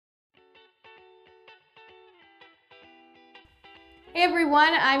Hey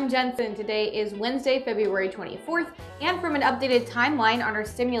everyone, I'm Jensen. Today is Wednesday, February 24th, and from an updated timeline on our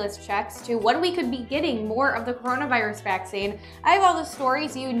stimulus checks to when we could be getting more of the coronavirus vaccine, I have all the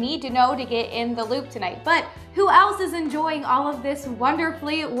stories you need to know to get in the loop tonight. But who else is enjoying all of this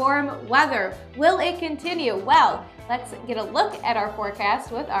wonderfully warm weather? Will it continue? Well, let's get a look at our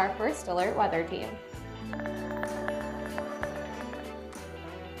forecast with our First Alert weather team.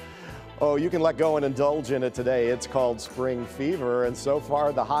 Oh, you can let go and indulge in it today. It's called spring fever, and so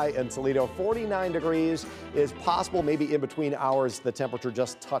far the high in Toledo, 49 degrees, is possible. Maybe in between hours the temperature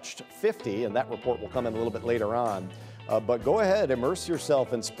just touched 50, and that report will come in a little bit later on. But go ahead, immerse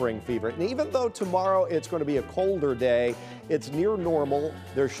yourself in spring fever. And even though tomorrow it's going to be a colder day, it's near normal.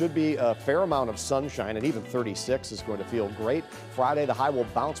 There should be a fair amount of sunshine, and even 36 is going to feel great. Friday, the high will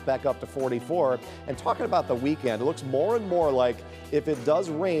bounce back up to 44. And talking about the weekend, it looks more and more like if it does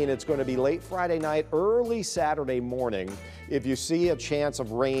rain, it's going to be late Friday night, early Saturday morning. If you see a chance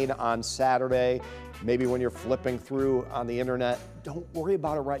of rain on Saturday, maybe when you're flipping through on the internet, don't worry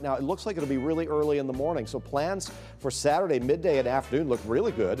about it right now. It looks like it'll be really early in the morning. So plans for Saturday, midday and afternoon look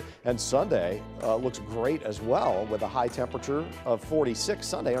really good. And Sunday looks great as well, with a high temperature of 46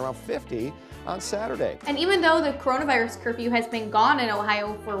 Sunday, around 50 on Saturday. And even though the coronavirus curfew has been gone in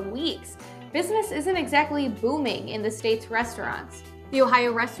Ohio for weeks, business isn't exactly booming in the state's restaurants. The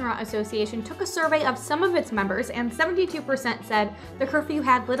Ohio Restaurant Association took a survey of some of its members, and 72% said the curfew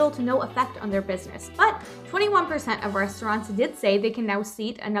had little to no effect on their business. But 21% of restaurants did say they can now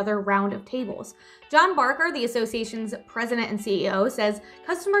seat another round of tables. John Barker, the association's president and CEO, says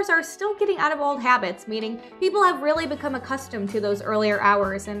customers are still getting out of old habits, meaning people have really become accustomed to those earlier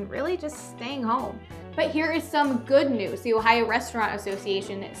hours and really just staying home. But here is some good news. The Ohio Restaurant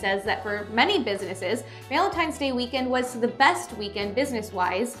Association says that for many businesses, Valentine's Day weekend was the best weekend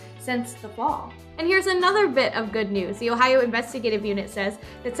business-wise since the fall. And here's another bit of good news. The Ohio Investigative Unit says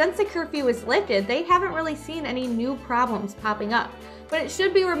that since the curfew was lifted, they haven't really seen any new problems popping up. But it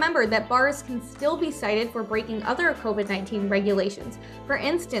should be remembered that bars can still be cited for breaking other COVID-19 regulations. For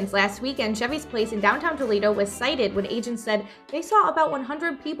instance, last weekend, Chevy's Place in downtown Toledo was cited when agents said they saw about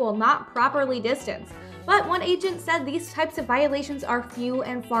 100 people not properly distanced. But one agent said these types of violations are few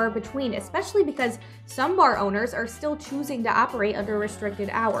and far between, especially because some bar owners are still choosing to operate under restricted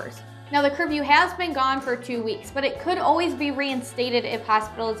hours. Now, the curfew has been gone for 2 weeks, but it could always be reinstated if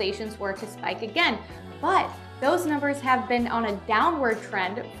hospitalizations were to spike again. But those numbers have been on a downward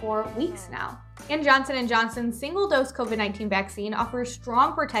trend for weeks now. And Johnson & Johnson's single-dose COVID-19 vaccine offers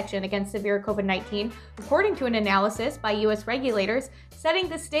strong protection against severe COVID-19, according to an analysis by U.S. regulators, setting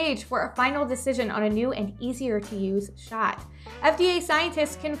the stage for a final decision on a new and easier-to-use shot. FDA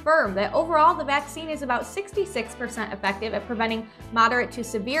scientists confirm that overall the vaccine is about 66% effective at preventing moderate to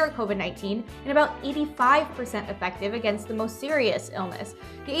severe COVID-19 and about 85% effective against the most serious illness.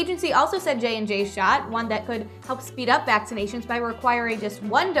 The agency also said J&J's shot, one that could help speed up vaccinations by requiring just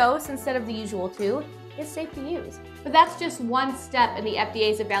one dose instead of the usual 2, is safe to use. But that's just one step in the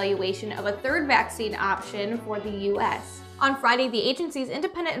FDA's evaluation of a third vaccine option for the U.S. On Friday, the agency's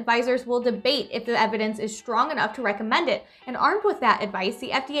independent advisors will debate if the evidence is strong enough to recommend it, and armed with that advice, the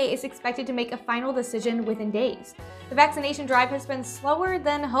FDA is expected to make a final decision within days. The vaccination drive has been slower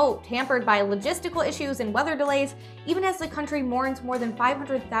than hoped, hampered by logistical issues and weather delays, even as the country mourns more than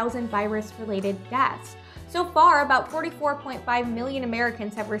 500,000 virus-related deaths. So far, about 44.5 million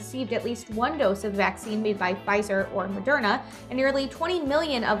Americans have received at least one dose of the vaccine made by Pfizer or Moderna, and nearly 20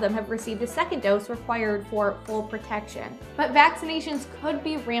 million of them have received a second dose required for full protection. But vaccinations could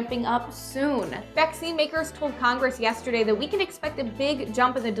be ramping up soon. Vaccine makers told Congress yesterday that we can expect a big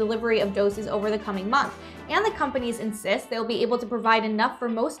jump in the delivery of doses over the coming month, and the companies insist they'll be able to provide enough for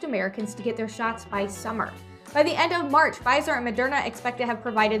most Americans to get their shots by summer. By the end of March, Pfizer and Moderna expect to have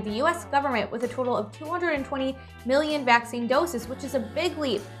provided the U.S. government with a total of 220 million vaccine doses, which is a big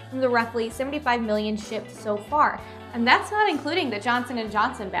leap from the roughly 75 million shipped so far. And that's not including the Johnson &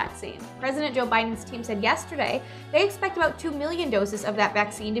 Johnson vaccine. President Joe Biden's team said yesterday they expect about 2 million doses of that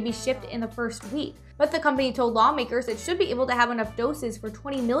vaccine to be shipped in the first week. But the company told lawmakers it should be able to have enough doses for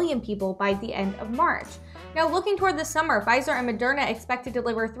 20 million people by the end of March. Now, looking toward the summer, Pfizer and Moderna expect to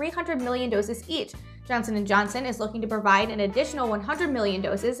deliver 300 million doses each. Johnson & Johnson is looking to provide an additional 100 million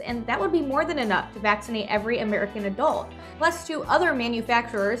doses, and that would be more than enough to vaccinate every American adult. Plus, 2 other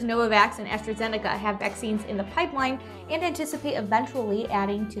manufacturers, Novavax and AstraZeneca, have vaccines in the pipeline and anticipate eventually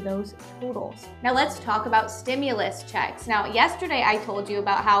adding to those totals. Now let's talk about stimulus checks. Now, yesterday I told you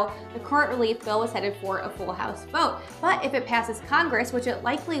about how the current relief bill was headed for a full House vote. But if it passes Congress, which it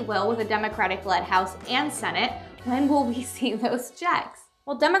likely will with a Democratic-led House and Senate, when will we see those checks?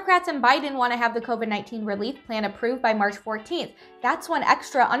 Well, Democrats and Biden want to have the COVID-19 relief plan approved by March 14th. That's when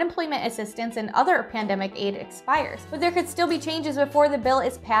extra unemployment assistance and other pandemic aid expires. But there could still be changes before the bill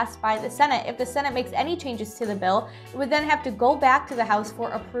is passed by the Senate. If the Senate makes any changes to the bill, it would then have to go back to the House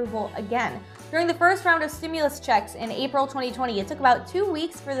for approval again. During the first round of stimulus checks in April 2020, it took about 2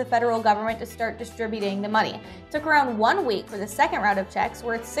 weeks for the federal government to start distributing the money. It took around 1 week for the second round of checks,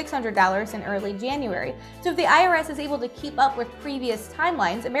 worth $600 in early January. So if the IRS is able to keep up with previous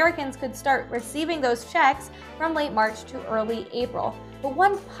timelines, Americans could start receiving those checks from late March to early April. But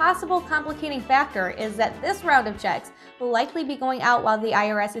one possible complicating factor is that this round of checks will likely be going out while the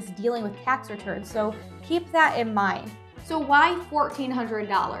IRS is dealing with tax returns, so keep that in mind. So why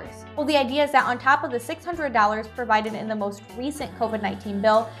 $1,400? Well, the idea is that on top of the $600 provided in the most recent COVID-19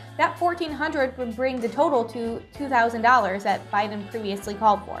 bill, that $1,400 would bring the total to $2,000 that Biden previously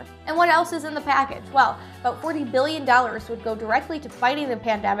called for. And what else is in the package? Well, about $40 billion would go directly to fighting the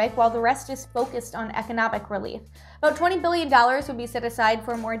pandemic, while the rest is focused on economic relief. About $20 billion would be set aside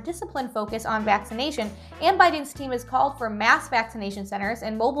for a more disciplined focus on vaccination, and Biden's team has called for mass vaccination centers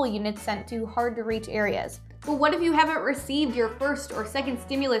and mobile units sent to hard-to-reach areas. But what if you haven't received your first or second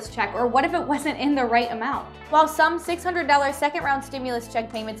stimulus check, or what if it wasn't in the right amount? While some $600 second-round stimulus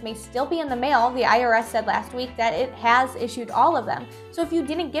check payments may still be in the mail, the IRS said last week that it has issued all of them. So if you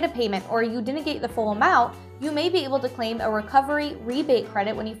didn't get a payment or you didn't get the full amount, you may be able to claim a recovery rebate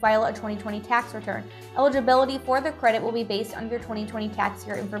credit when you file a 2020 tax return. Eligibility for the credit will be based on your 2020 tax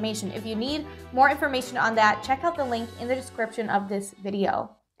year information. If you need more information on that, check out the link in the description of this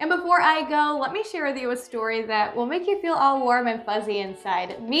video. And before I go, let me share with you a story that will make you feel all warm and fuzzy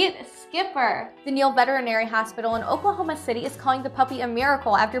inside. Meet Skipper. The Neal Veterinary Hospital in Oklahoma City is calling the puppy a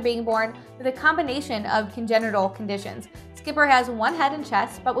miracle after being born with a combination of congenital conditions. Skipper has 1 head and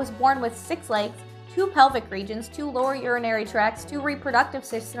chest, but was born with 6 legs, 2 pelvic regions, 2 lower urinary tracts, 2 reproductive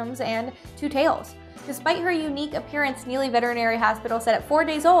systems, and 2 tails. Despite her unique appearance, Neal Veterinary Hospital said at 4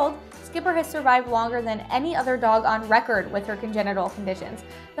 days old, Skipper has survived longer than any other dog on record with her congenital conditions.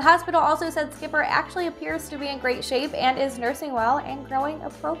 The hospital also said Skipper actually appears to be in great shape and is nursing well and growing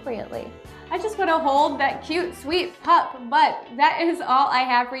appropriately. I just want to hold that cute, sweet pup, but that is all I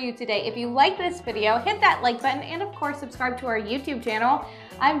have for you today. If you like this video, hit that like button and of course subscribe to our YouTube channel.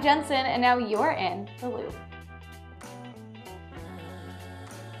 I'm Jensen and now you're in the loop.